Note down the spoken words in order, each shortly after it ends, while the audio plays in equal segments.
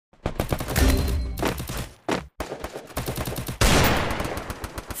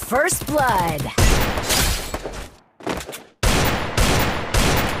First blood.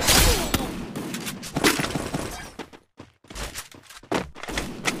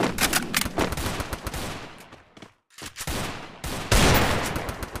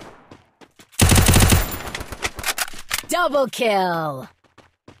 Double kill.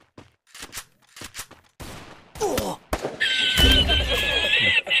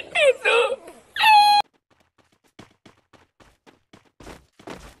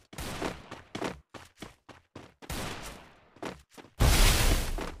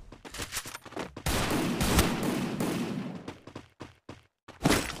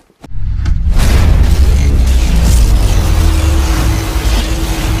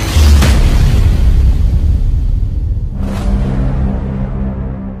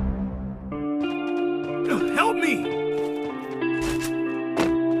 Help me!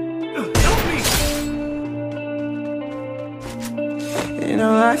 Help me! In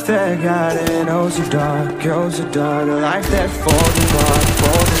a life that got it, oh so dark, a life that falls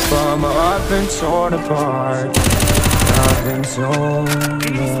apart, my heart been torn apart, I've been torn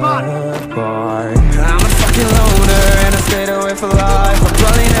apart. I'm a fucking loner and I stayed away for life. I'll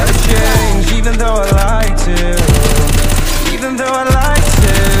probably never change, even though I like to, even though I like to.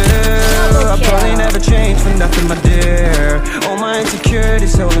 I'll probably never change for nothing, my dear. All my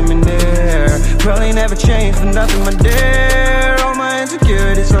insecurities holding me near. Probably never change for nothing, my dear. All my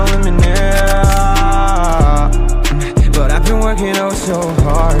insecurities holding me near. But I've been working oh so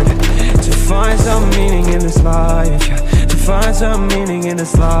hard to find some meaning in this life, to find some meaning in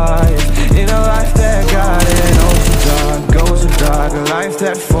this life. In a life that got it oh so dark, goes so dark. A life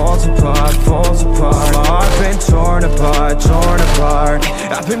that falls apart, my heart been torn apart,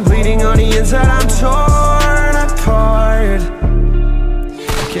 I've been bleeding on the inside, I'm torn apart.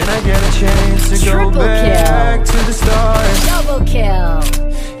 Can I get a chance to go back to the start? Double kill.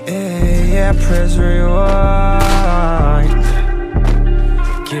 Yeah, press rewind.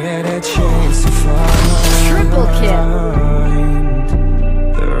 Get a chance to find Triple kill.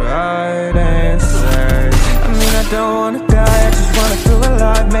 the right answers. I mean, I don't wanna die, I just wanna feel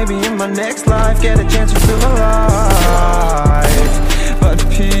alive. Maybe in my next life, get a chance to feel alive. But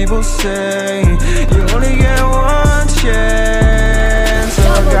people say you only get one chance, so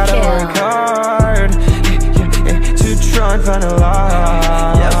I gotta work hard to try and find a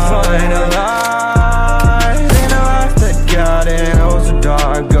life. Yeah, find a life in a life that got it oh so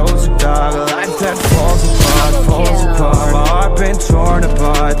dark, goes so dark. A life that falls apart, my heart been torn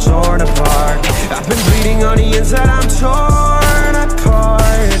apart. I've been bleeding on the inside, I'm torn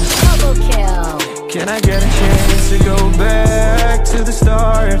apart. Double kill. Can I get a chance to go back to the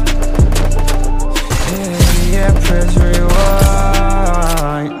start? Yeah, press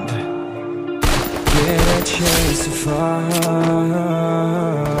rewind. Get a chance to find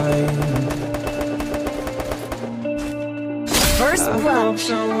First I blood. hope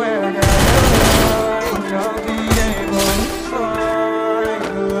somewhere down the line I'll be able to find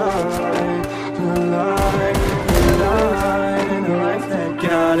the light in a life that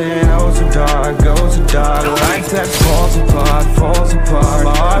got it oh so dark, goes so dark. A life that falls apart,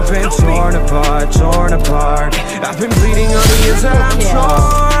 my heart been torn apart. I've been bleeding on the inside, I'm torn